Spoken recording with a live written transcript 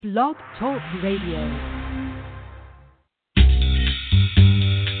Blog Talk Radio.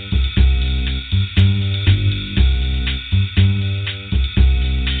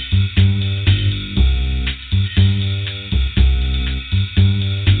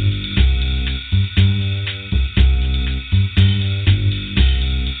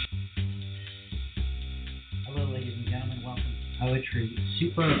 Poetry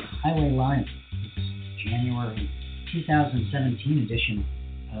Super Highway Live. It's January 2017 edition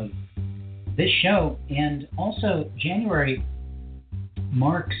of this show, and also January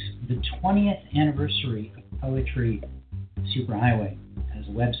marks the 20th anniversary of Poetry Superhighway as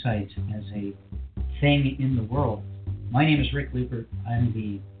a website, as a thing in the world. My name is Rick Lupert. I'm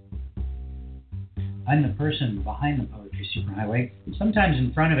the person behind the Poetry Superhighway, sometimes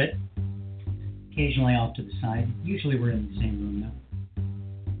in front of it, occasionally off to the side. Usually we're in the same room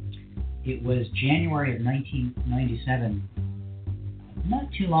though. It was January of 1997,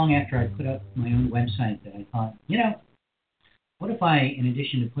 not too long after I put up my own website, that I thought, what if I, in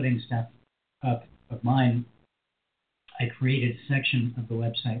addition to putting stuff up of mine, I created a section of the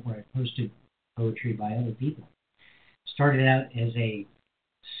website where I posted poetry by other people. Started out as a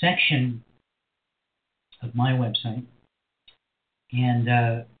section of my website,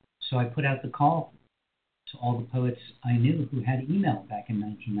 and so I put out the call to all the poets I knew who had email back in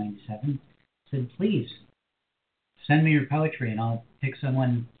 1997, said, please, send me your poetry and I'll pick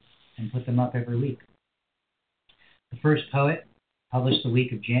someone and put them up every week. The first poet published the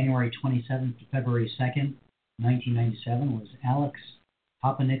week of January 27th to February 2nd, 1997 was Alex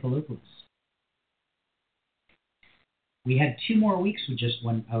Papadopoulos. We had 2 more weeks with just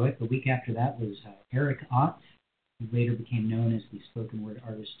one poet. The week after that was Eric Ott, who later became known as the spoken word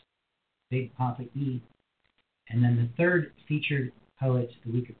artist Big Papa E. And then the third featured poet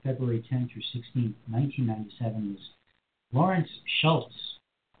the week of February 10th through 16th, 1997 was Lawrence Schultz,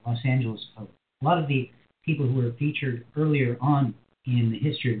 a Los Angeles poet. A lot of the people who were featured earlier on in the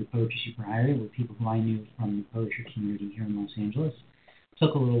history of the Poetry Superhighway were people who I knew from the poetry community here in Los Angeles. It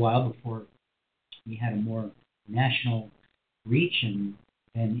took a little while before we had a more national reach and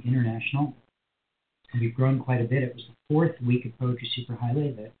then international. And we've grown quite a bit. It was the 4th week of Poetry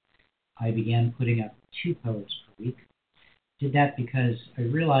Superhighway that I began putting up 2 poets per week. Did that because I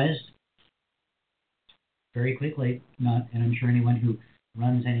realized very quickly, and I'm sure anyone who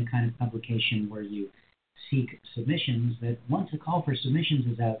runs any kind of publication where you seek submissions, that once a call for submissions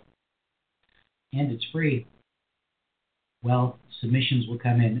is out and it's free, well, submissions will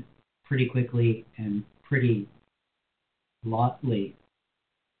come in pretty quickly and pretty lotly,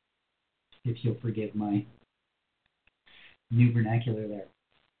 if you'll forgive my new vernacular there.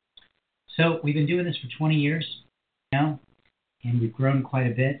 So we've been doing this for 20 years now, and we've grown quite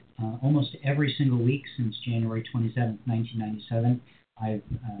a bit. Almost every single week since January 27th, 1997, I've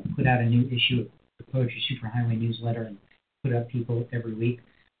put out a new issue of the Poetry Superhighway newsletter and put up people every week.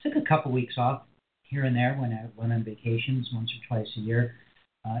 Took a couple weeks off here and there when I went on vacations once or twice a year,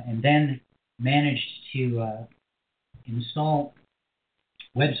 and then managed to install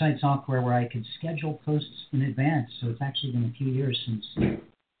website software where I could schedule posts in advance. So it's actually been a few years since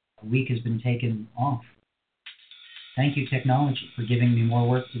a week has been taken off. Thank you, technology, for giving me more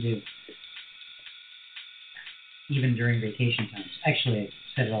work to do, even during vacation times. Actually, I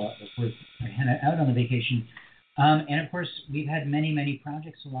said it all out before I head out on the vacation. And of course, we've had many, many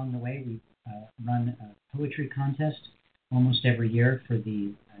projects along the way. We've run a poetry contest almost every year for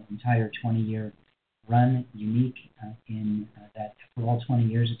the entire 20-year run, unique in that for all 20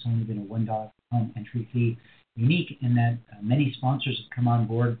 years it's only been a $1 home entry fee. Unique in that many sponsors have come on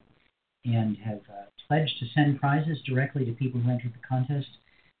board and have pledged to send prizes directly to people who entered the contest.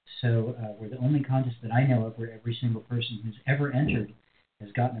 So we're the only contest that I know of where every single person who's ever entered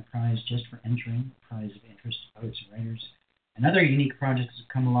has gotten a prize just for entering, a prize of interest to poets and writers. And other unique projects have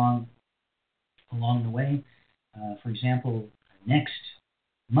come along the way. For example, next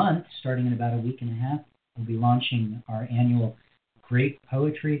month, starting in about a week and a half, we'll be launching our annual Great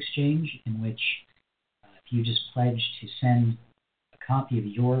Poetry Exchange, in which if you just pledge to send a copy of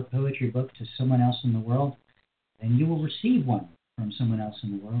your poetry book to someone else in the world, then you will receive one from someone else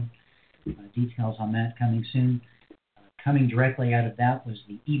in the world. Details on that coming soon. Coming directly out of that was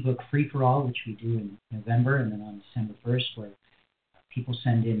the ebook free-for-all, which we do in November, and then on December 1st, where people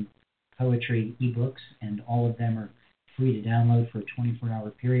send in poetry ebooks, and all of them are free to download for a 24-hour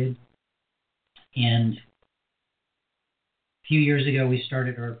period. And a few years ago, we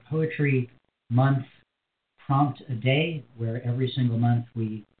started our Poetry Month Prompt a Day, where every single month,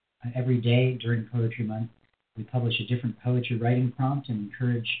 every day during Poetry Month, we publish a different poetry writing prompt and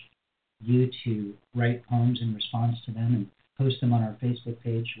encourage you to write poems in response to them. And post them on our Facebook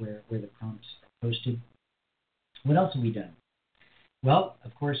page where the prompts are posted. What else have we done? Well,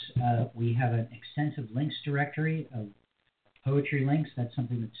 of course, we have an extensive links directory of poetry links. That's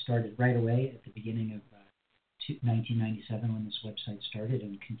something that started right away at the beginning of 1997 when this website started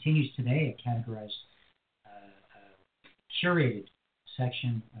and continues today. A categorized, curated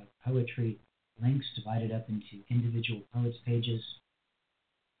section of poetry links divided up into individual poets' pages,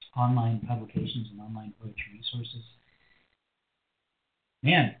 online publications, and online poetry resources.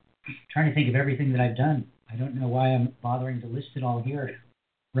 Man, trying to think of everything that I've done. I don't know why I'm bothering to list it all here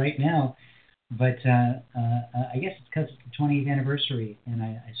right now, but I guess it's because it's the 20th anniversary, and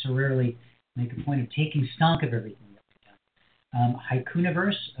I so rarely make a point of taking stock of everything that we've done.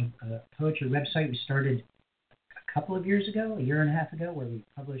 Haikuniverse, a poetry website we started a couple of years ago, a year and a half ago, where we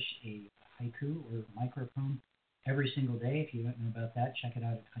publish a haiku or micropoem every single day. If you don't know about that, check it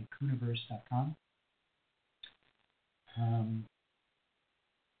out at haikuniverse.com.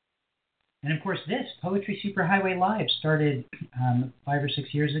 And of course, this Poetry Superhighway Live started 5 or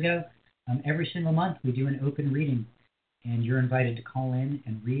 6 years ago. Every single month, we do an open reading, and you're invited to call in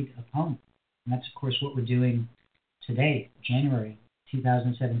and read a poem. And that's, of course, what we're doing today, January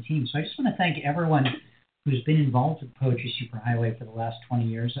 2017. So I just want to thank everyone who's been involved with Poetry Superhighway for the last 20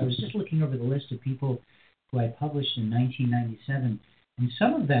 years. I was just looking over the list of people who I published in 1997, and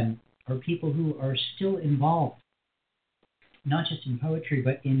some of them are people who are still involved, not just in poetry,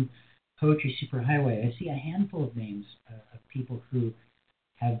 but in Poetry Superhighway. I see a handful of names of people who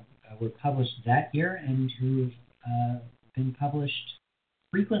were published that year and who've been published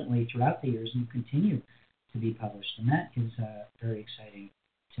frequently throughout the years and continue to be published. And that is very exciting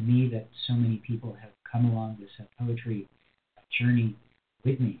to me that so many people have come along this poetry journey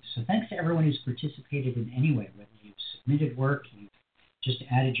with me. So thanks to everyone who's participated in any way, whether you've submitted work, you've just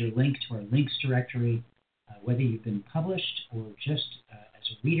added your link to our links directory, whether you've been published or just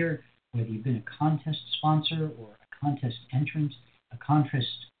as a reader, whether you've been a contest sponsor or a contest entrant, a contest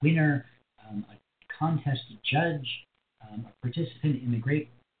winner, a contest judge, a participant in the Great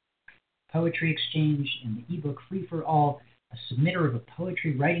Poetry Exchange, in the ebook Free for All, a submitter of a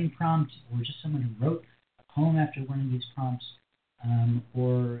poetry writing prompt, or just someone who wrote a poem after one of these prompts,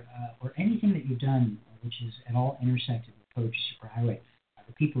 or anything that you've done which is at all intersected with Poetry Superhighway.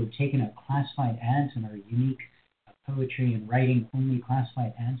 The people who've taken up classified ads in our unique poetry and writing only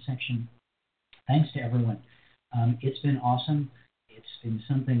classified ad section. Thanks to everyone. It's been awesome. It's been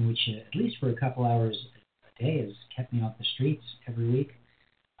something which, at least for a couple hours a day, has kept me off the streets every week.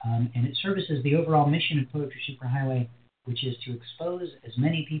 And it services the overall mission of Poetry Superhighway, which is to expose as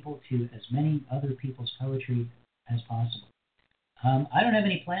many people to as many other people's poetry as possible. I don't have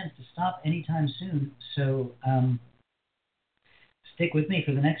any plans to stop anytime soon, so stick with me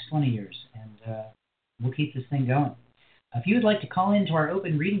for the next 20 years, and we'll keep this thing going. If you would like to call into our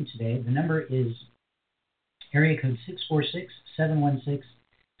open reading today, the number is area code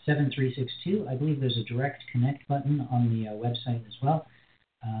 646-716-7362. I believe there's a direct connect button on the website as well.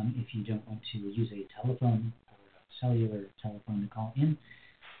 If you don't want to use a telephone or a cellular telephone to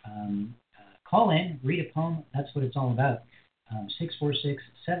call in, read a poem. That's what it's all about.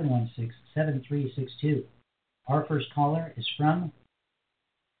 646-716-7362. Our first caller is from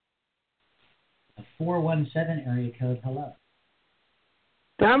the 417 area code. Hello.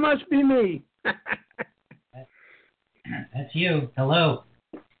 That must be me. That's you. Hello.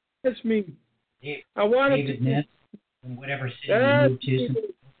 That's me. David, I wanted David to. Niff, from whatever city you moved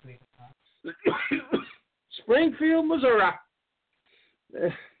to. Springfield, Missouri.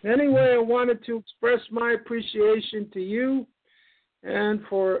 Anyway, I wanted to express my appreciation to you and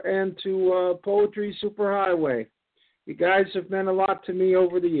to Poetry Superhighway. You guys have meant a lot to me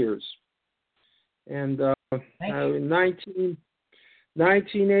over the years. And in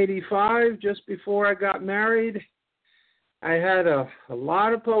 1985, just before I got married, I had a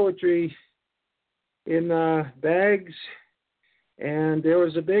lot of poetry in bags, and there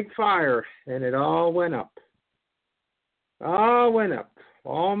was a big fire, and it all went up. All went up.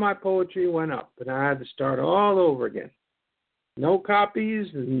 All my poetry went up, and I had to start all over again. No copies,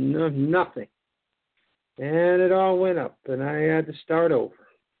 nothing. And it all went up, and I had to start over.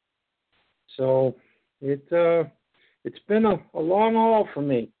 So it's been a long haul for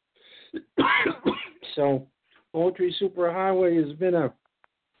me. So Poetry Superhighway has been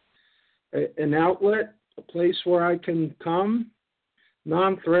an outlet, a place where I can come,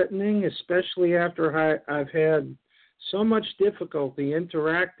 non-threatening, especially after I've had so much difficulty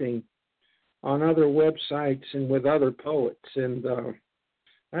interacting on other websites and with other poets. And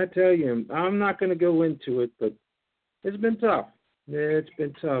I tell you, I'm not going to go into it, but it's been tough. It's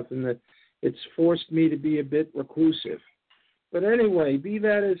been tough, and it's forced me to be a bit reclusive. But anyway, be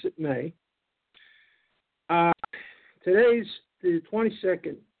that as it may, today's the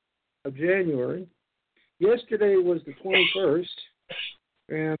 22nd of January. Yesterday was the 21st,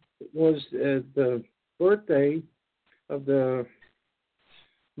 and it was the birthday of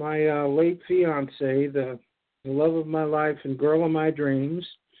my late fiance, the love of my life and girl of my dreams.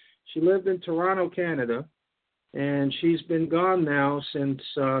 She lived in Toronto, Canada, and she's been gone now since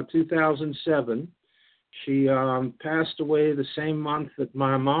 2007. She passed away the same month that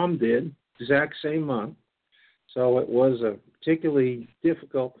my mom did, exact same month. So it was a particularly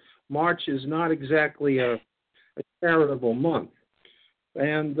difficult. March is not exactly a charitable month.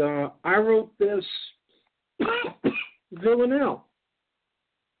 And I wrote this villanelle,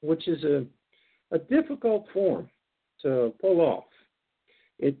 which is a difficult form to pull off.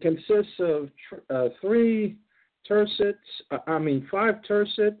 It consists of 5 tercets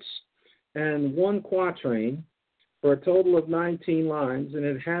and 1 quatrain for a total of 19 lines, and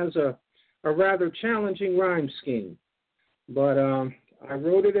it has a rather challenging rhyme scheme. But I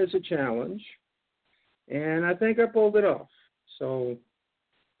wrote it as a challenge, and I think I pulled it off. So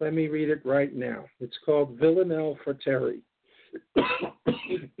let me read it right now. It's called Villanelle for Terry.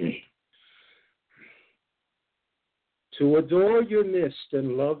 To adore your mist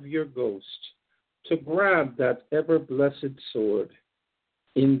and love your ghost, to grab that ever-blessed sword,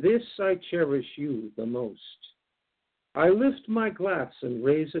 in this I cherish you the most. I lift my glass and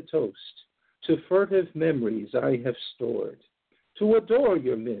raise a toast to furtive memories I have stored, to adore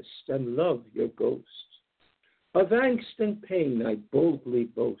your mist and love your ghost. Of angst and pain I boldly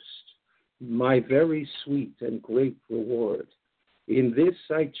boast, my very sweet and great reward. In this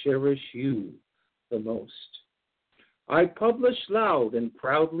I cherish you the most. I publish loud and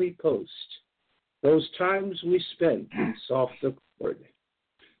proudly post those times we spent in soft accord,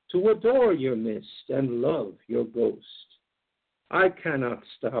 to adore your mist and love your ghost. I cannot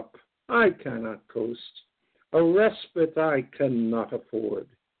stop, I cannot coast, a respite I cannot afford.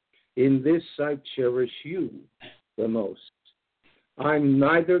 In this I cherish you the most. I'm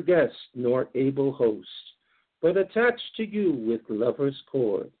neither guest nor able host, but attached to you with lover's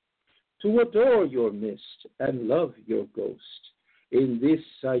cord, to adore your mist and love your ghost. In this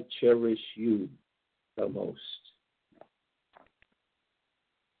I cherish you the most.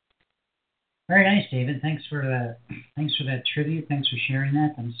 Very nice, David. Thanks for that tribute. Thanks for sharing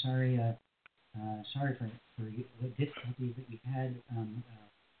that. I'm sorry for the difficulties that you've had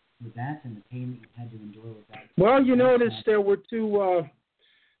with that and the pain that you've had to endure with that. Well, you noticed there were two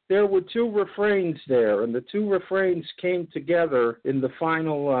refrains there, and the 2 refrains came together in the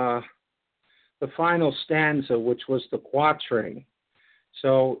final stanza, which was the quatrain.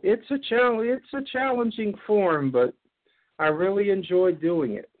 So it's a challenging form, but I really enjoyed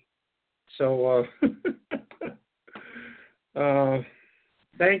doing it. So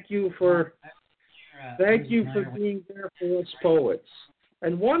thank you for being there for us poets.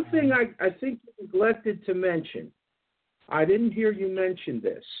 And one thing I think you neglected to mention, I didn't hear you mention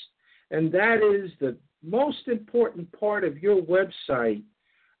this, and that is the most important part of your website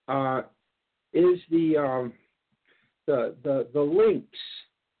is the links,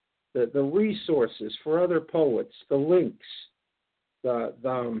 the resources for other poets, the links,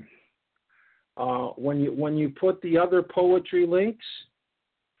 when you put the other poetry links.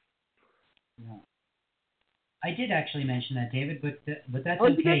 Yeah. I did actually mention that, David, but that's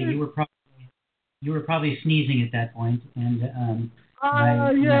oh, okay. You were probably sneezing at that point, and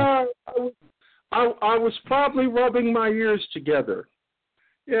I was probably rubbing my ears together.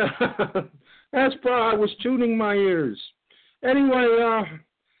 Yeah, that's probably I was tuning my ears. Anyway,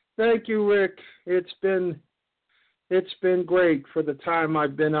 thank you, Rick. It's been great for the time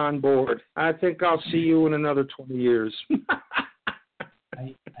I've been on board. I think I'll see you in another 20 years.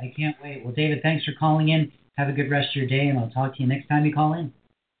 I can't wait. Well, David, thanks for calling in. Have a good rest of your day, and I'll talk to you next time you call in.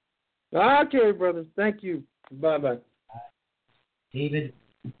 Okay, brother. Thank you. Bye-bye. David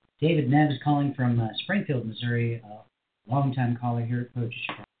Neves calling from Springfield, Missouri, a longtime caller here at Poetry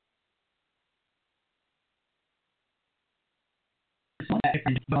Chicago.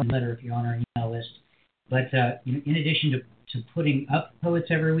 Letter if you're on our email list. But in addition to putting up poets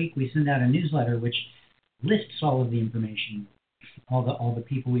every week, we send out a newsletter which lists all of the information, all the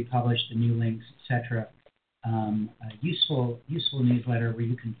people we publish, the new links, etc. A useful newsletter where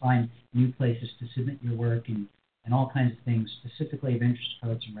you can find new places to submit your work and all kinds of things specifically of interest to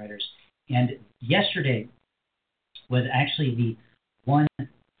poets and writers. And yesterday was actually the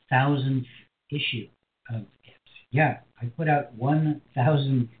 1,000th issue of it. Yeah, I put out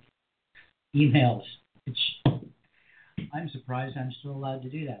 1,000 emails, which I'm surprised I'm still allowed to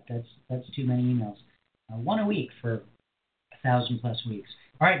do that. That's too many emails. One a week for 1,000 plus weeks.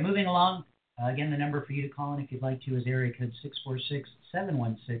 All right, moving along. Again, the number for you to call in if you'd like to is area code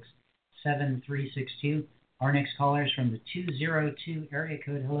 646-716-7362. Our next caller is from the 202 area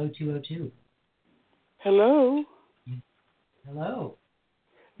code. Hello, 202. Hello. Hello.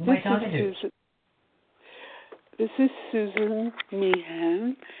 Who am I talking to? This is Susan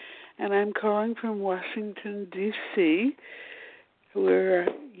Meehan, and I'm calling from Washington, D.C., where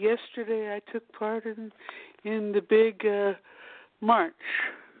yesterday I took part in the big march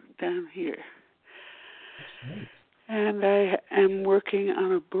down here. And I am working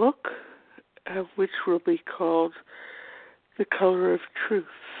on a book which will be called The Color of Truth.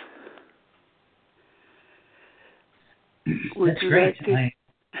 That's great.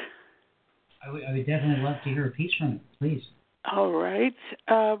 I would definitely love to hear a piece from it, please. All right.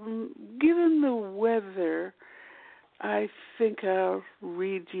 Given the weather, I think I'll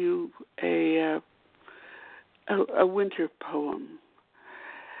read you a winter poem.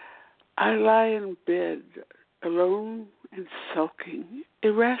 I lie in bed, alone and sulking,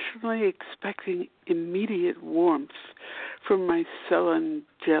 irrationally expecting immediate warmth from my sullen,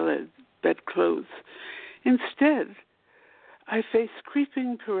 gelid bedclothes. Instead, I face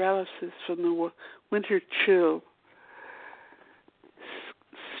creeping paralysis from the winter chill.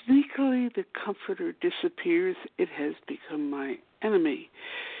 Sneakily, the comforter disappears. It has become my enemy.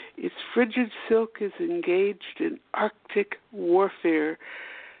 Its frigid silk is engaged in Arctic warfare.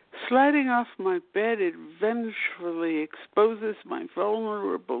 Sliding off my bed, it vengefully exposes my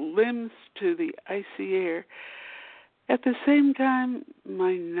vulnerable limbs to the icy air. At the same time,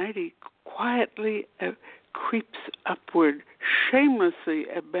 my nightie quietly creeps upward, shamelessly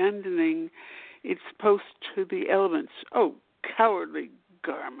abandoning its post to the elements. Oh, cowardly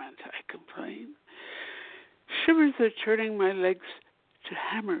garment, I complain. Shivers are turning my legs to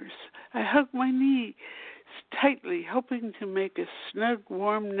hammers. I hug my knee tightly, hoping to make a snug,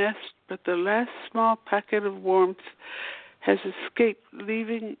 warm nest, but the last small packet of warmth has escaped,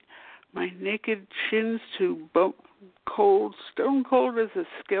 leaving my naked shins to stone cold as a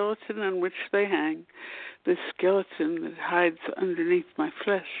skeleton on which they hang, the skeleton that hides underneath my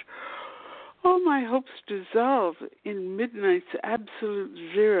flesh. All my hopes dissolve in midnight's absolute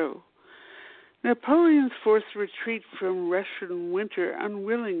zero. Napoleon's forced retreat from Russian winter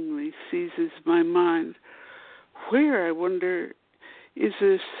unwillingly seizes my mind. Where, I wonder, is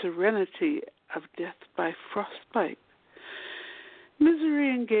the serenity of death by frostbite? Misery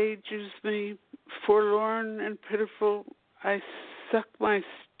engages me, forlorn and pitiful. I suck my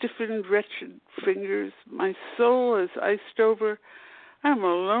stiffened, wretched fingers. My soul is iced over. I'm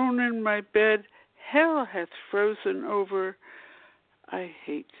alone in my bed. Hell hath frozen over. I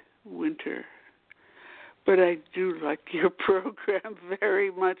hate winter. But I do like your program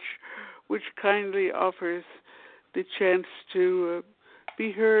very much, which kindly offers the chance to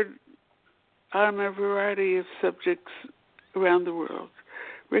be heard on a variety of subjects around the world.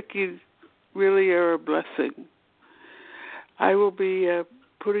 Rick, you really are a blessing. I will be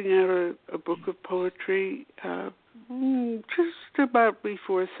putting out a book of poetry just about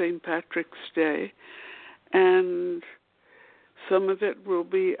before St. Patrick's Day, and some of it will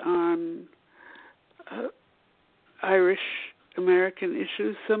be on Irish American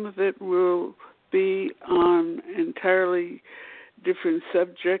issues. Some of it will be on entirely different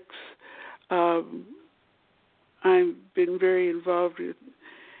subjects. I've been very involved in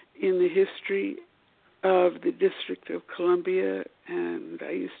the history of the District of Columbia, and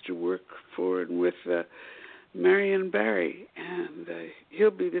I used to work for and with Marion Barry, and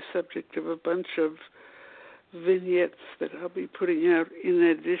he'll be the subject of a bunch of vignettes that I'll be putting out in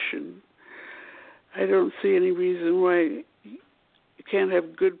addition. I don't see any reason why you can't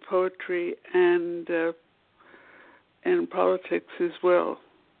have good poetry and politics as well.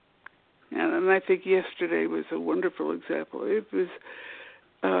 And I think yesterday was a wonderful example. It was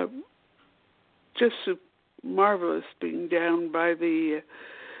just so marvelous being down by the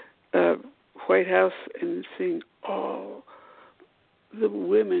White House and seeing all the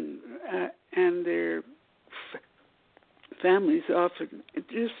women and their families often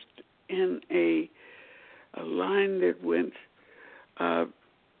just in a line that went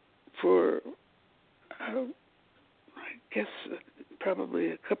for, I guess, probably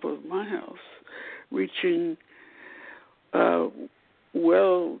a couple of miles, reaching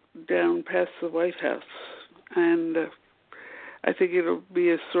well down past the White House. And I think it'll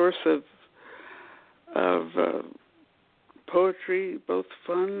be a source of poetry, both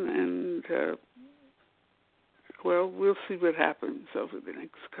fun and, well, we'll see what happens over the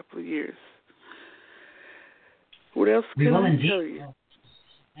next couple of years. What else can I tell you?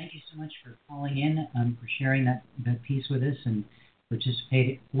 Thank you so much for calling in, for sharing that piece with us, and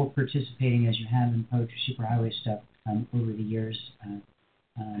participating as you have in Poetry Superhighway stuff over the years.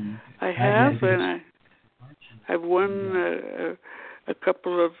 I have, and I've won a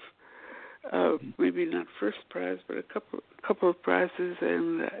couple of maybe not first prize, but a couple of prizes,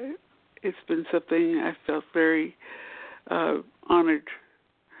 and it's been something I felt very honored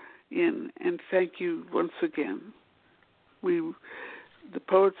in. And thank you once again. The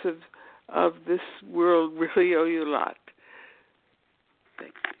poets of this world really owe you a lot.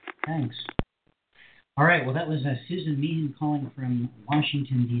 Thanks. All right. Well, that was Susan Meehan calling from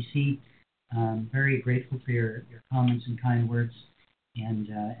Washington, D.C. Very grateful for your comments and kind words, and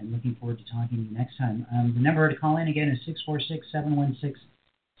looking forward to talking to you next time. The number to call in again is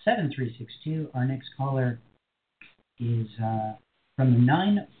 646-716-7362. Our next caller is from the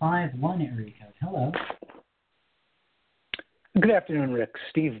 951 area code. Hello. Good afternoon, Rick.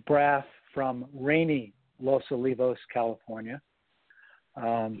 Steve Braff from rainy Los Olivos, California.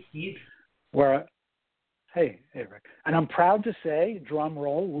 Steve? Hey, Rick. And I'm proud to say, drum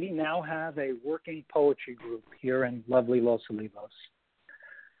roll, we now have a working poetry group here in lovely Los Olivos.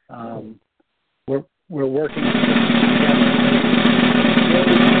 We're working together.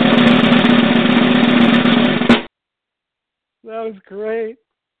 That was great.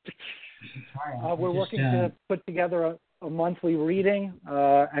 We're working to put together a monthly reading,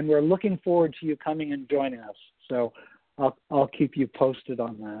 and we're looking forward to you coming and joining us. So I'll keep you posted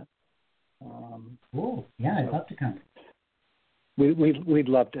on that. Cool. Yeah, I'd love to come. We'd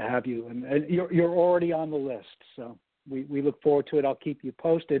love to have you, and you're already on the list. So we look forward to it. I'll keep you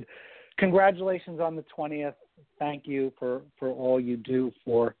posted. Congratulations on the 20th. Thank you for all you do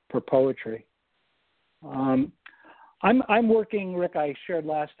for poetry. I'm working, Rick, I shared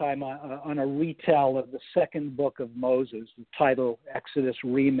last time, on a retell of the second book of Moses, the title Exodus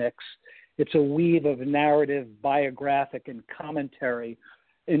Remix. It's a weave of narrative, biographic, and commentary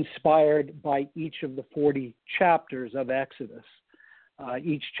inspired by each of the 40 chapters of Exodus,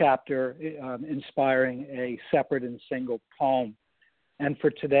 each chapter inspiring a separate and single poem. And for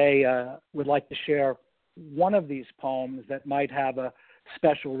today, we'd like to share one of these poems that might have a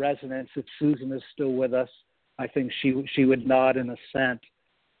special resonance. If Susan is still with us, I think she would nod in assent.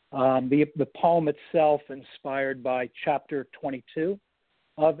 The poem itself, inspired by chapter 22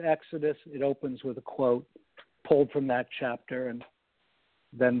 of Exodus, it opens with a quote pulled from that chapter, and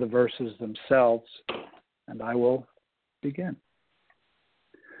then the verses themselves. And I will begin.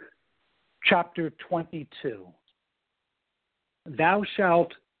 Chapter 22. Thou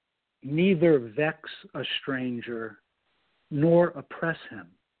shalt neither vex a stranger nor oppress him,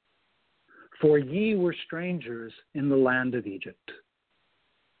 for ye were strangers in the land of Egypt.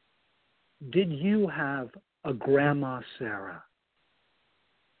 Did you have a Grandma Sarah?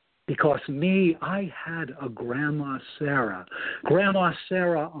 Because me, I had a Grandma Sarah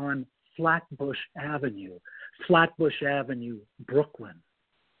on Flatbush Avenue, Brooklyn,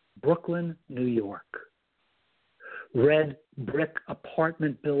 New York. Red brick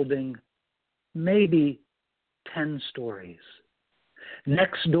apartment building, maybe 10 stories.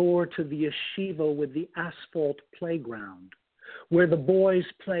 Next door to the yeshiva with the asphalt playground, where the boys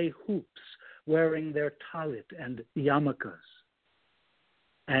play hoops wearing their talit and yarmulkes.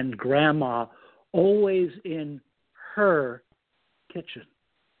 And Grandma always in her kitchen.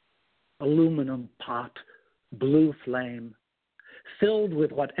 Aluminum pot, blue flame, filled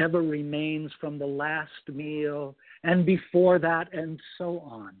with whatever remains from the last meal and before that and so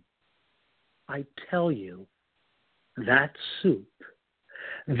on. I tell you, that soup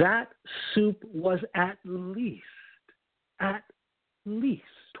was at least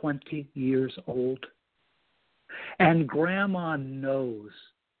 20 years old. And Grandma knows,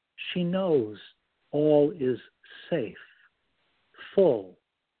 she knows all is safe, full,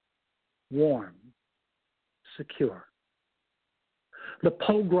 warm, secure. The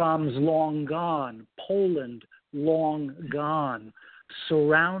pogroms long gone, Poland long gone,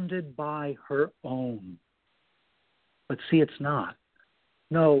 surrounded by her own. But see, it's not.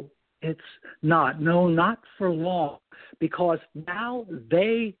 No, it's not. No, not for long, because now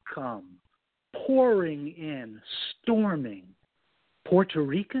they come pouring in, storming. Puerto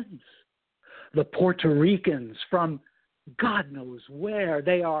Ricans? The Puerto Ricans from God knows where.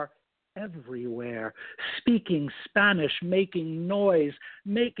 They are everywhere, speaking Spanish, making noise,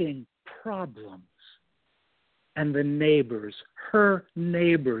 making problems. And the neighbors, her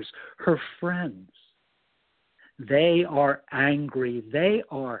friends, they are angry, they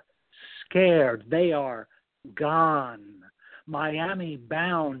are scared, they are gone. Miami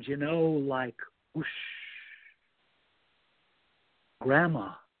bound, like whoosh.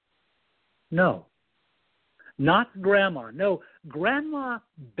 Grandma No, not Grandma. No, Grandma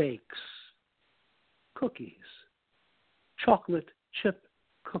bakes cookies, chocolate chip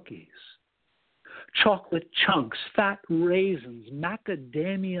cookies, chocolate chunks, fat raisins,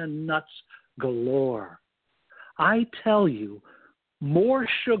 macadamia nuts galore. I tell you, more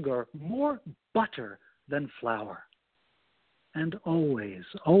sugar, more butter than flour. And always,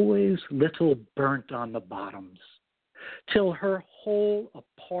 always little burnt on the bottoms, till her whole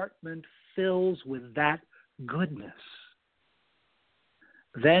apartment fills with that goodness.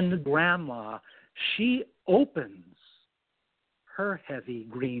 Then Grandma, she opens her heavy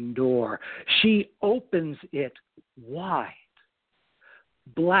green door. She opens it wide.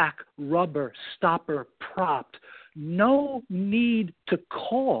 Black rubber stopper propped. No need to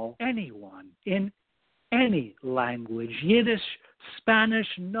call anyone in any language. Yiddish, Spanish,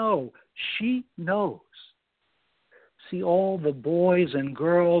 no. She knows. See all the boys and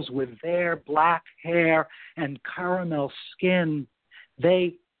girls with their black hair and caramel skin.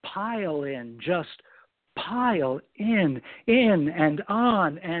 They pile in, just pile in and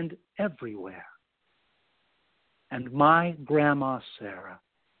on and everywhere. And my Grandma Sarah,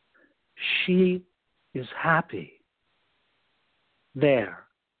 she is happy. There,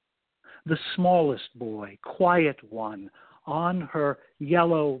 the smallest boy, quiet one, on her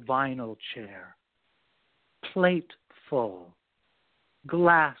yellow vinyl chair, plate full,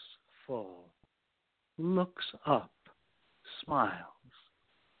 glass full, looks up, smiles.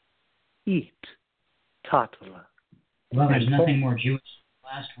 Eat, Tatala. Well, there's nothing more Jewish than the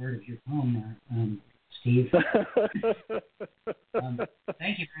last word of your poem there, Steve.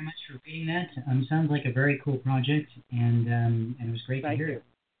 Thank you very much for reading that. Sounds like a very cool project, and it was great to hear it.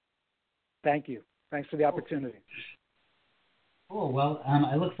 Thank you. Thanks for the opportunity. Cool. Well,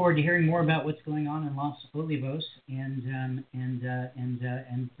 I look forward to hearing more about what's going on in Los Olivos, and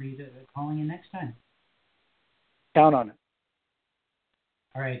for you to calling in next time. Count on it.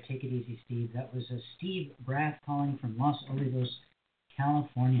 All right, take it easy, Steve. That was Steve Braff calling from Los Olivos,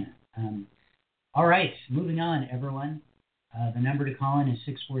 California. All right, moving on, everyone. The number to call in is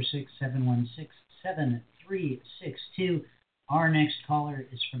 646-716-7362. Our next caller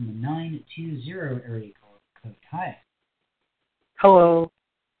is from the 920 area code. Hi. Hello.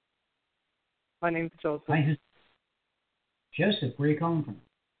 My name's Joseph. Hi, Joseph, where are you calling from?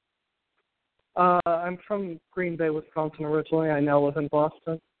 I'm from Green Bay, Wisconsin originally. I now live in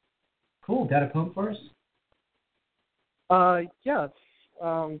Boston. Cool. Got a poem for us? Yes.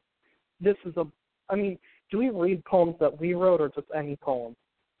 This is do we read poems that we wrote or just any poem?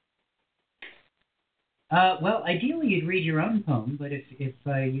 Well, ideally you'd read your own poem, but if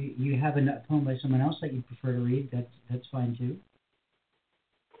you have a poem by someone else that you prefer to read, that's fine too.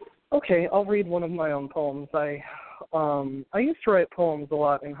 Okay, I'll read one of my own poems. I used to write poems a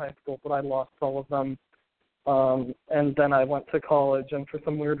lot in high school, but I lost all of them. And then I went to college, and for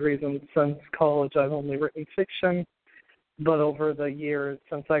some weird reason, since college, I've only written fiction. But over the years,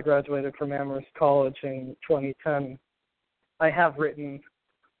 since I graduated from Amherst College in 2010, I have written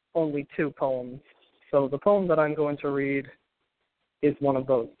only 2 poems. So the poem that I'm going to read is one of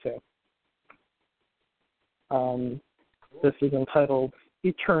those 2. This is entitled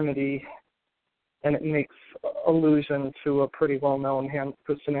Eternity, and it makes allusion to a pretty well-known Hans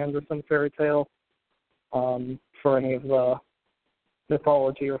Christian Andersen fairy tale for any of the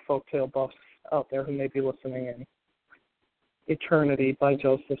mythology or folktale buffs out there who may be listening in. Eternity by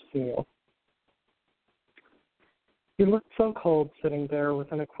Joseph Smil. You looked so cold sitting there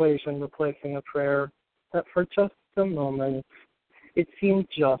with an equation replacing a prayer that for just a moment it seemed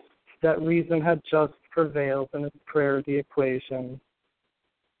just that reason had just prevailed in its prayer the equation.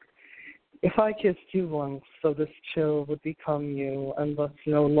 If I kissed you once so this chill would become you and thus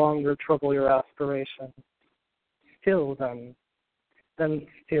no longer trouble your aspirations, still then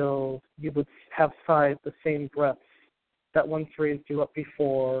still you would have sighed the same breaths that once raised you up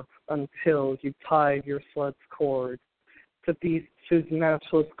before until you tied your sled's cord to beasts whose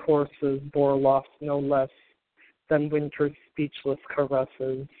matchless courses bore aloft no less than winter's speechless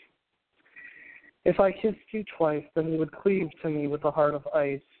caresses. If I kissed you twice, then you would cleave to me with a heart of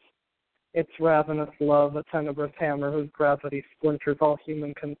ice, its ravenous love a tenebrous hammer whose gravity splinters all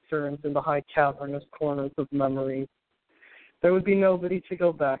human concerns in the high cavernous corners of memory. There would be nobody to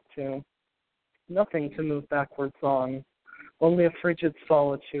go back to, nothing to move backwards on, only a frigid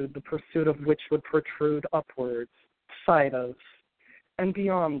solitude, the pursuit of which would protrude upwards, sight of, and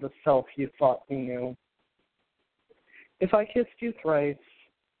beyond the self you thought you knew. If I kissed you thrice,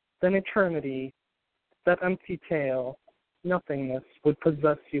 then eternity, that empty tale, nothingness, would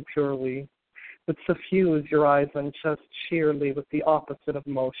possess you purely, would suffuse your eyes and chest sheerly with the opposite of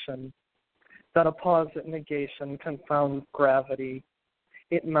motion, that a pause at negation confounds gravity.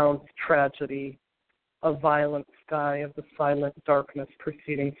 It mounts tragedy, a violent sky of the silent darkness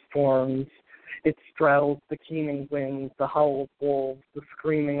preceding storms. It straddles the keening winds, the howl of wolves, the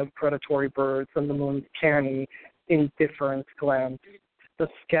screaming of predatory birds, and the moon's canny, indifferent glance. The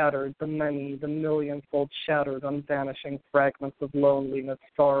scattered, the many, the millionfold shattered on vanishing fragments of loneliness,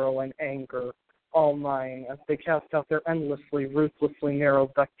 sorrow, and anger, all mine as they cast out their endlessly, ruthlessly narrow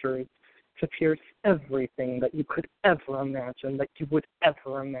vectors to pierce everything that you could ever imagine, that you would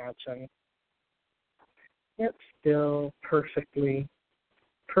ever imagine. Yet still, perfectly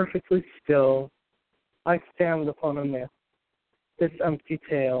still, I stand upon a myth, this empty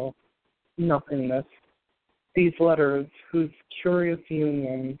tale, nothingness, these letters whose curious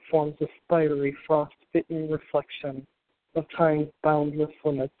union forms a spidery, frost-bitten reflection of time's boundless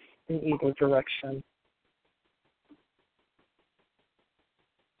limits in either direction.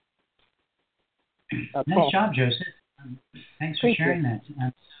 Nice job, Joseph. Thanks for sharing that.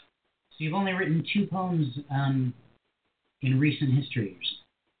 So you've only written 2 poems in recent history.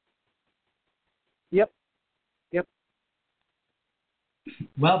 Yep.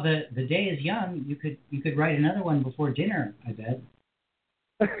 Well, the day is young. You could write another one before dinner, I bet.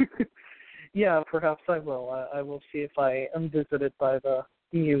 Yeah, perhaps I will. I will see if I am visited by the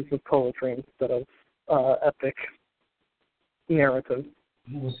muse of poetry instead of epic narrative.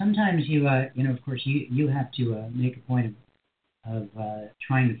 Well, sometimes you of course, you have to make a point of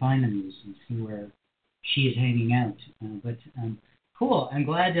trying to find the muse and see where she is hanging out. But cool. I'm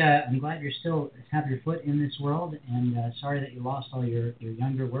glad you're still have your foot in this world, and sorry that you lost all your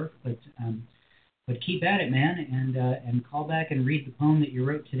younger work. But keep at it, man, and call back and read the poem that you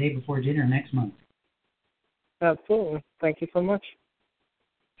wrote today before dinner next month. Absolutely. Thank you so much.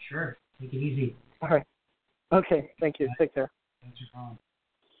 Sure. Take it easy. All right. Okay. Thank you. Take care. Thanks for calling.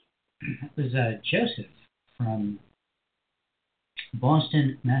 That was Joseph from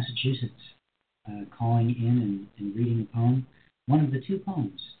Boston, Massachusetts, calling in and reading a poem. One of the 2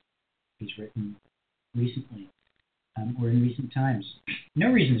 poems he's written recently, or in recent times.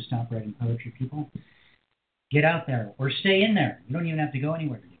 No reason to stop writing poetry, people. Get out there, or stay in there. You don't even have to go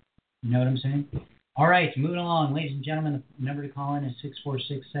anywhere. You know what I'm saying? All right, moving along. Ladies and gentlemen, the number to call in is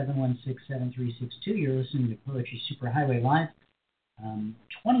 646-716-7362. You're listening to Poetry Superhighway Live.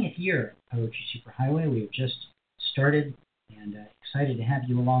 20th year of Poetry Superhighway. We have just started, and excited to have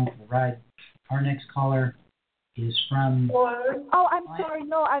you along for the ride. Our next caller is from... Oh, I'm sorry.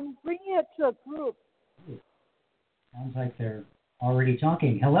 No, I'm bringing it to a group. Ooh, sounds like they're already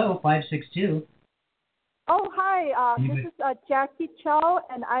talking. Hello, 562. Oh, hi. This is Jackie Chow,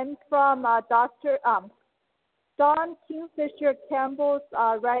 and I'm from Dr. Don Kingfisher Campbell's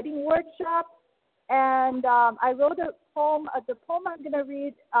writing workshop. And I wrote a poem. The poem I'm going to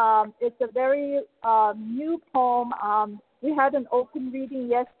read is a very new poem. We had an open reading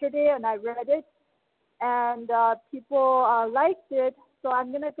yesterday, and I read it. And people liked it, so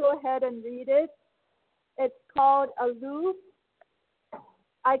I'm going to go ahead and read it. It's called Aloof.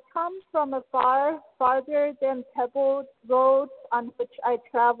 I come from afar, farther than pebbled roads on which I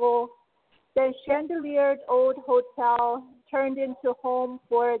travel, than chandeliered old hotel turned into home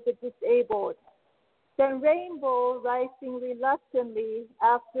for the disabled, then rainbow rising reluctantly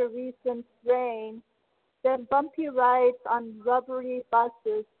after recent rain, then bumpy rides on rubbery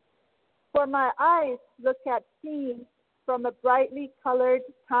buses. For my eyes look at scenes from a brightly colored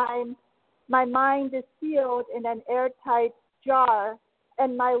time. My mind is sealed in an airtight jar,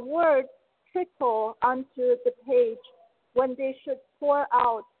 and my words trickle onto the page when they should pour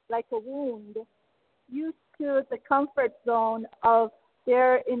out like a wound, used to the comfort zone of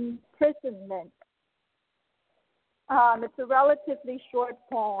their imprisonment. It's a relatively short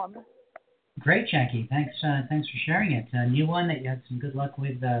poem. Great, Jackie. Thanks for sharing it. A new one that you had some good luck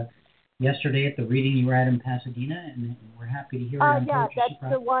with yesterday at the reading you were at in Pasadena, and we're happy to hear it on Yeah, Poetry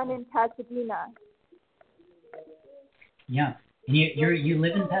that's the one in Pasadena. Yeah. And you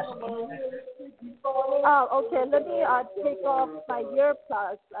live in Pasadena? Oh, okay. Let me take off my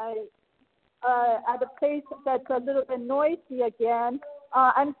earplugs. At a place that's a little bit noisy again.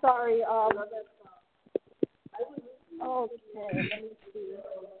 I'm sorry. Okay, let me see.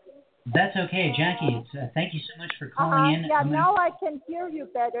 That's okay, Jackie. It's, thank you so much for calling in. Yeah, now I can hear you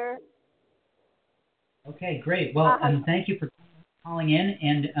better. Okay, great. Well, thank you for calling in,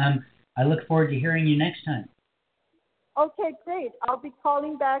 and I look forward to hearing you next time. Okay, great. I'll be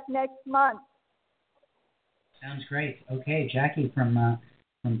calling back next month. Sounds great. Okay, Jackie from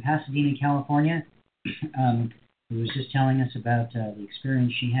Pasadena, California, who was just telling us about the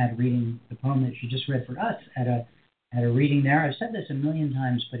experience she had reading the poem that she just read for us at a reading there. I've said this a million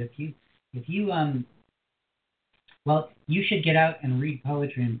times, but if if you well, you should get out and read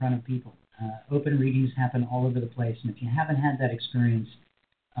poetry in front of people. Open readings happen all over the place, and if you haven't had that experience,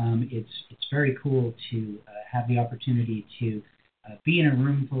 it's very cool to have the opportunity to be in a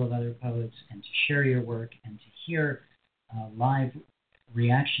room full of other poets and to share your work and to hear live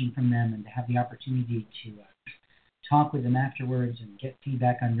reaction from them and to have the opportunity to talk with them afterwards and get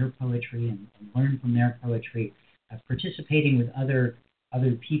feedback on your poetry and learn from their poetry. Participating with other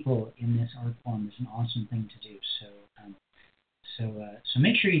people in this art form is an awesome thing to do. So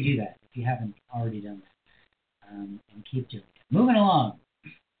make sure you do that if you haven't already done that, and keep doing it. Moving along,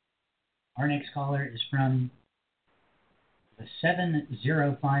 our next caller is from the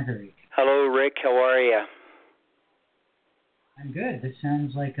 705 area. Hello, Rick. How are you? I'm good. This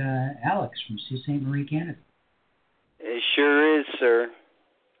sounds like Alex from Sioux St. Marie, Canada. It sure is, sir.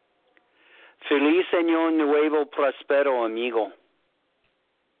 Feliz año nuevo prospero, amigo.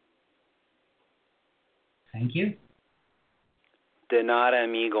 Thank you. De nada,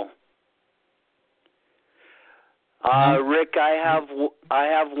 amigo. Rick, I have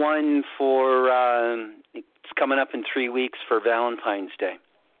one for it's coming up in 3 weeks for Valentine's Day.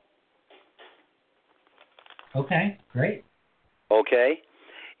 Okay, great. Okay.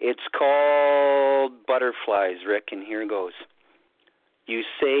 It's called Butterflies, Rick, and here goes. You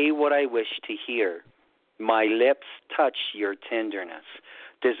say what I wish to hear. My lips touch your tenderness.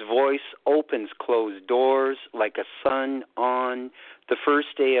 This voice opens closed doors like a sun on the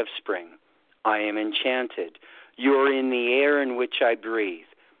first day of spring. I am enchanted. You're in the air in which I breathe.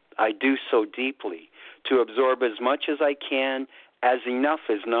 I do so deeply to absorb as much as I can, as enough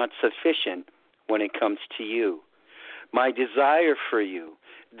is not sufficient when it comes to you. My desire for you,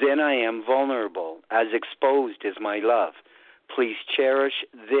 then I am vulnerable, as exposed as my love. Please cherish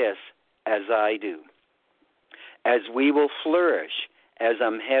this as I do. As we will flourish, as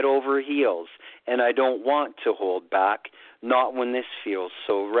I'm head over heels, and I don't want to hold back, not when this feels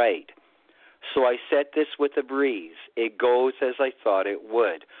so right. So I set this with a breeze. It goes as I thought it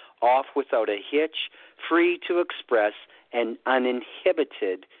would, off without a hitch, free to express an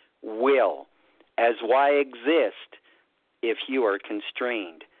uninhibited will. As why exist if you are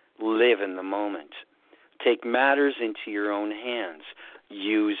constrained? Live in the moment. Take matters into your own hands.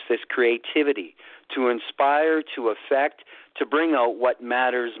 Use this creativity to inspire, to affect, to bring out what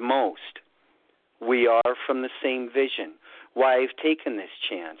matters most. We are from the same vision. Why I've taken this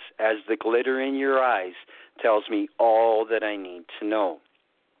chance, as the glitter in your eyes tells me all that I need to know.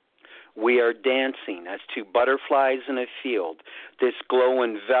 We are dancing as two butterflies in a field. This glow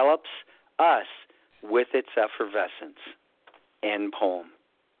envelops us with its effervescence. End poem.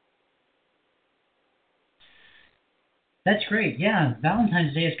 That's great. Yeah,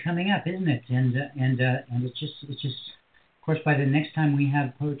 Valentine's Day is coming up, isn't it? And it's just, of course, by the next time we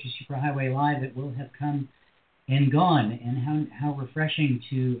have Poetry Superhighway Live, it will have come and gone. And how refreshing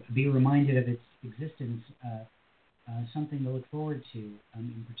to be reminded of its existence. Something to look forward to,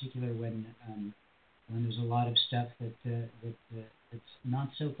 in particular when there's a lot of stuff that's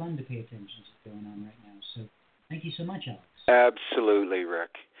not so fun to pay attention to going on right now. So thank you so much, Alex. Absolutely,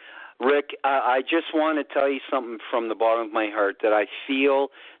 Rick. Rick, I just want to tell you something from the bottom of my heart, that I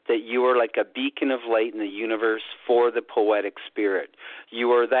feel that you are like a beacon of light in the universe for the poetic spirit.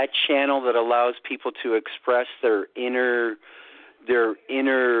 You are that channel that allows people to express their inner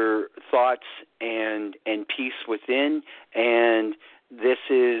thoughts and peace within, and this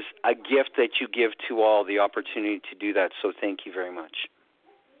is a gift that you give to all, the opportunity to do that, so thank you very much.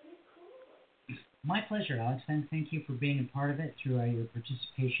 My pleasure, Alex, and thank you for being a part of it through your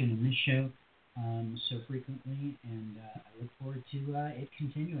participation in this show so frequently, and I look forward to it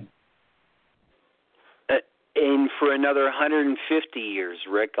continuing. And for another 150 years,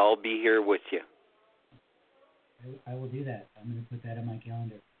 Rick, I'll be here with you. I will do that. I'm going to put that on my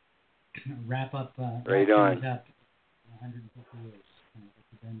calendar. Wrap up. Right on. Up 150 years.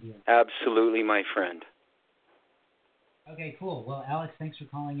 It's a done deal. Absolutely, my friend. Okay, cool. Well, Alex, thanks for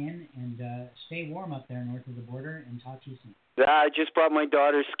calling in, and stay warm up there north of the border, and talk to you soon. I just brought my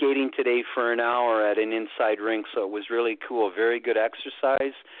daughter skating today for an hour at an inside rink, so it was really cool. Very good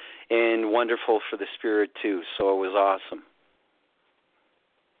exercise and wonderful for the spirit, too, so it was awesome.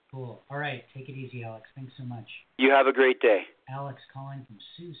 Cool. All right, take it easy, Alex. Thanks so much. You have a great day. Alex calling from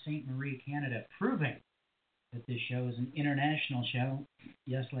Sioux St. Marie, Canada, proving that this show is an international show.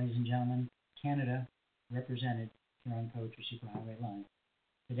 Yes, ladies and gentlemen, Canada represented here on Poetry Superhighway Live.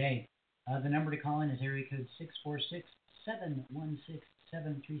 Today, the number to call in is area code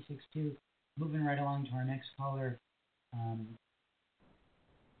 646-716-7362. Moving right along to our next caller.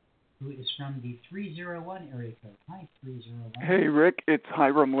 who is from the 301 area code. Hi, 301. Hey, Rick. It's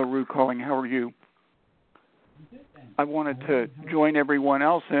Hiram LaRue calling. How are you? I'm good, thanks. I wanted to join everyone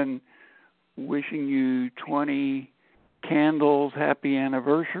else in wishing you 20 candles, happy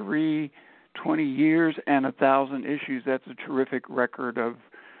anniversary, 20 years, and 1,000 issues. That's a terrific record of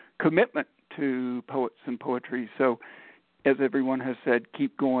commitment to poets and poetry. So, as everyone has said,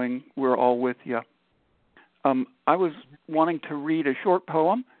 keep going. We're all with you. I was wanting to read a short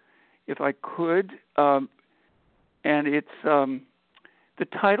poem, if I could, and it's the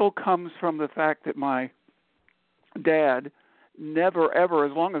title comes from the fact that my dad never, ever,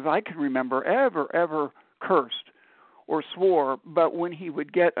 as long as I can remember, ever cursed or swore, but when he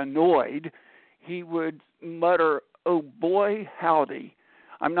would get annoyed, he would mutter, "Oh boy, howdy."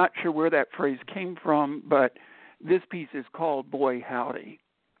 I'm not sure where that phrase came from, but this piece is called Boy Howdy.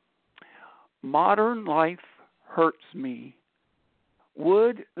 Modern life hurts me.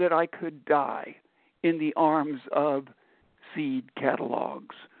 Would that I could die in the arms of seed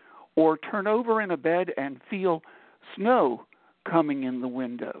catalogs, or turn over in a bed and feel snow coming in the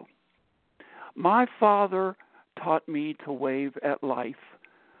window. My father taught me to wave at life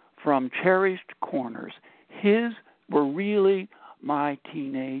from cherished corners. His were really my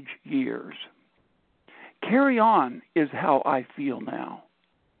teenage years. Carry on is how I feel now.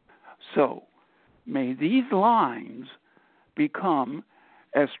 So, may these lines become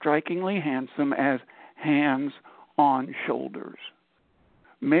as strikingly handsome as hands on shoulders.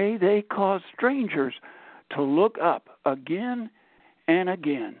 May they cause strangers to look up again and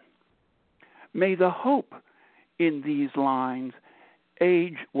again. May the hope in these lines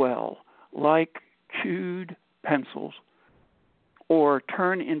age well like chewed pencils or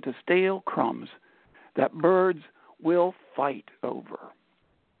turn into stale crumbs that birds will fight over.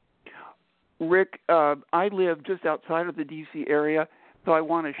 Rick, I live just outside of the D.C. area, so I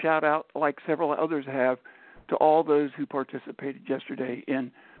want to shout out, like several others have, to all those who participated yesterday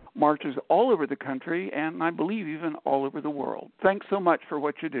in marches all over the country and I believe even all over the world. Thanks so much for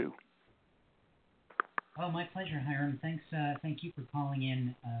what you do. Oh, my pleasure, Hiram. Thanks. Thank you for calling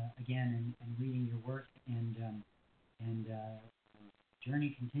in again and reading your work, and journey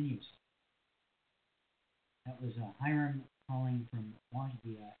continues. That was Hiram calling from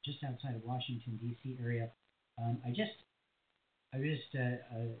just outside of Washington D.C. area. I was just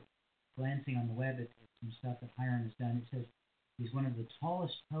glancing on the web at some stuff that Hiram has done. It says he's one of the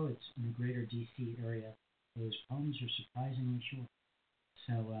tallest poets in the greater D.C. area. His poems are surprisingly short.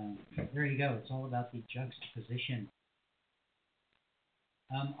 So there you go. It's all about the juxtaposition.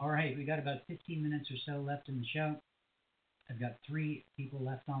 All right, we got about 15 minutes or so left in the show. I've got 3 people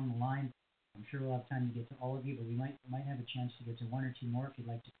left on the line. I'm sure we'll have time to get to all of you, but we might have a chance to get to 1 or 2 more if you'd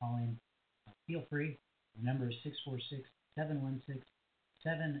like to call in. Feel free. The number is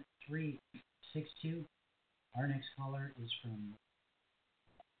 646-716-7362. Our next caller is from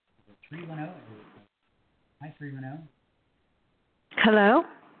 310. Hi, 310. Hello?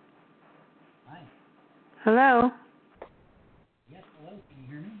 Hi. Hello? Yes, hello. Can you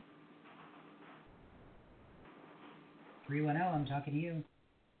hear me? 310, I'm talking to you.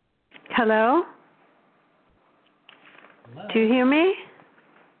 Hello? Hello? Do you hear me?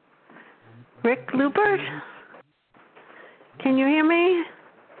 Rick Lupert? Can you hear me?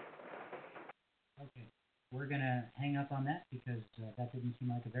 Okay. We're going to hang up on that because that didn't seem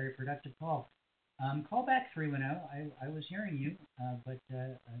like a very productive call. Call back 310. I was hearing you, but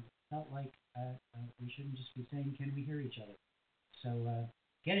I felt like we shouldn't just be saying, can we hear each other? So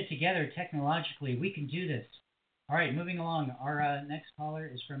get it together technologically. We can do this. All right, moving along. Our next caller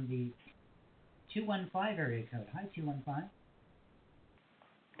is from the 215 area code. Hi, 215.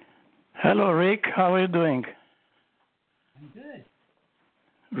 Hello, Rick. How are you doing? I'm good.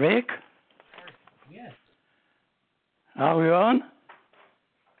 Rick? Yes. Are we on?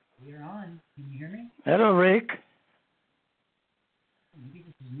 We are on. Can you hear me? Hello, Rick. Maybe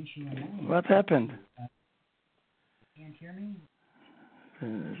this is an issue on my end. What happened? You can't hear me?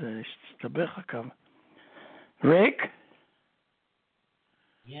 Rick?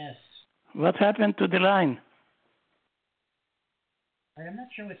 Yes. What happened to the line? All right, I'm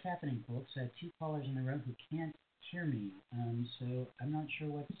not sure what's happening, folks. 2 callers in a row who can't hear me. So I'm not sure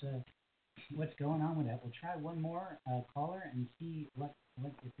what's going on with that. We'll try one more caller and see what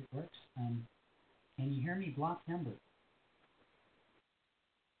if it works. Can you hear me? Block number.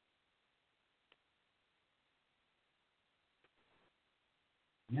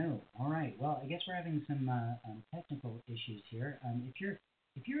 No. All right. Well, I guess we're having some technical issues here. If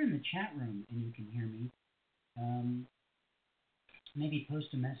you're in the chat room and you can hear me, maybe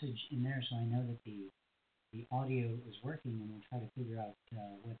post a message in there so I know that the the audio is working, and we'll try to figure out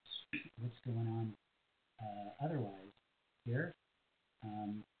what's going on otherwise here.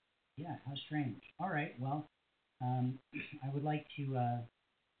 Yeah, how strange. All right, well, I would like to,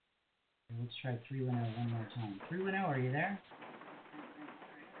 let's try 310 one more time. 310, are you there?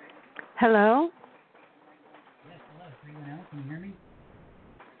 Hello? Yes, hello, 310, can you hear me?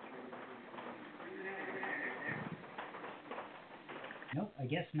 Nope, I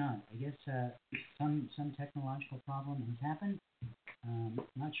guess not. I guess some technological problem has happened.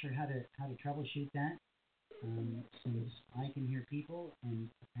 Not sure how to troubleshoot that. Since I can hear people, and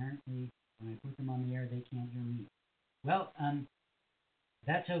apparently when I put them on the air, they can't hear me. Well,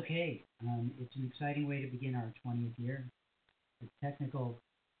 that's okay. It's an exciting way to begin our 20th year with technical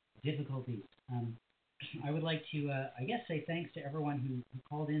difficulties. I would like to, I guess, say thanks to everyone who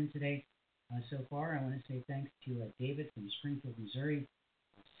called in today so far. I want to say thanks to David from Springfield, Missouri,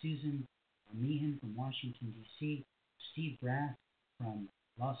 Susan Meehan from Washington, D.C., Steve Braff from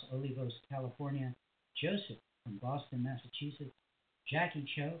Los Olivos, California, Joseph from Boston, Massachusetts, Jackie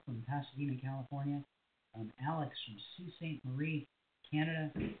Cho from Pasadena, California, Alex from Sioux St. Marie,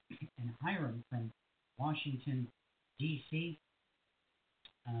 Canada, and Hiram from Washington, D.C.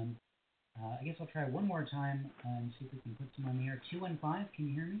 I guess I'll try one more time and see if we can put some on the air. 215, can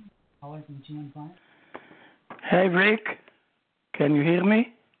you hear me? Caller from 215. Hey, Rick. Can you hear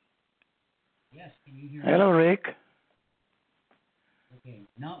me? Yes, can you hear me? Hello, Rick. Okay,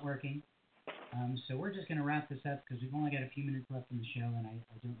 not working. So we're just going to wrap this up because we've only got a few minutes left in the show, and I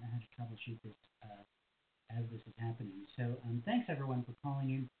don't know how to troubleshoot this as this is happening. So thanks, everyone, for calling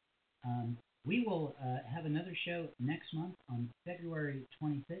in. We will have another show next month on February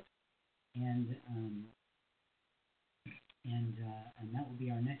 26th, and that will be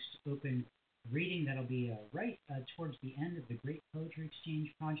our next open reading. That'll be right towards the end of the Great Poetry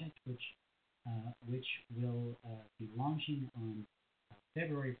Exchange Project, which will be launching on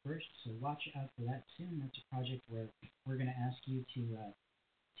February 1st. So watch out for that soon. That's a project where we're going to ask you to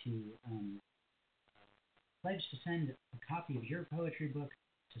pledge to send a copy of your poetry book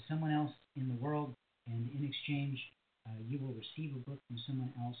to someone else in the world, and in exchange, you will receive a book from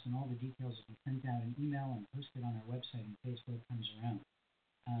someone else, and all the details will be sent out in email and posted on our website when Facebook comes around.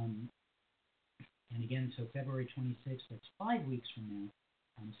 And again, so February 26th, that's 5 weeks from now,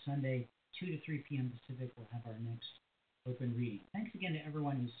 on Sunday, 2 to 3 p.m. Pacific, we'll have our next open reading. Thanks again to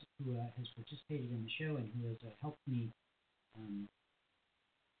everyone who has participated in the show and who has helped me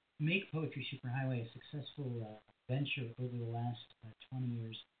make Poetry Superhighway a successful venture over the last 20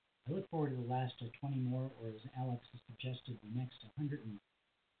 years. I look forward to the last 20 more, or as Alex has suggested, the next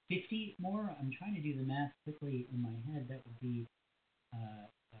 150 more. I'm trying to do the math quickly in my head. That would be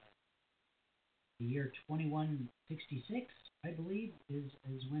the year 2166, I believe, is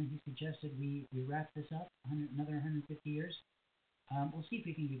when he suggested we wrap this up, another 150 years. We'll see if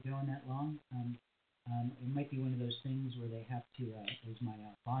we can get going that long. It might be one of those things where they have to, as my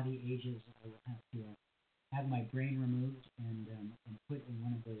body ages, I will have to have my brain removed and put in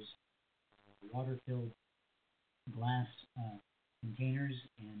one of those water-filled glass containers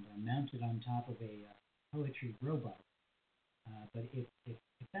and mounted on top of a poetry robot. But if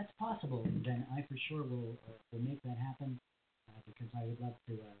that's possible, then I for sure will make that happen because I would love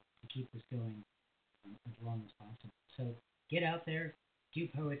to keep this going as long as possible. So get out there, do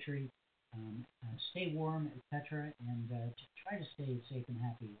poetry, stay warm, etc., and try to stay safe and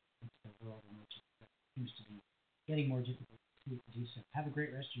happy in the world in which it seems to be getting more difficult to do so. Have a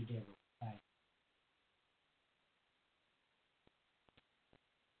great rest of your day, everyone.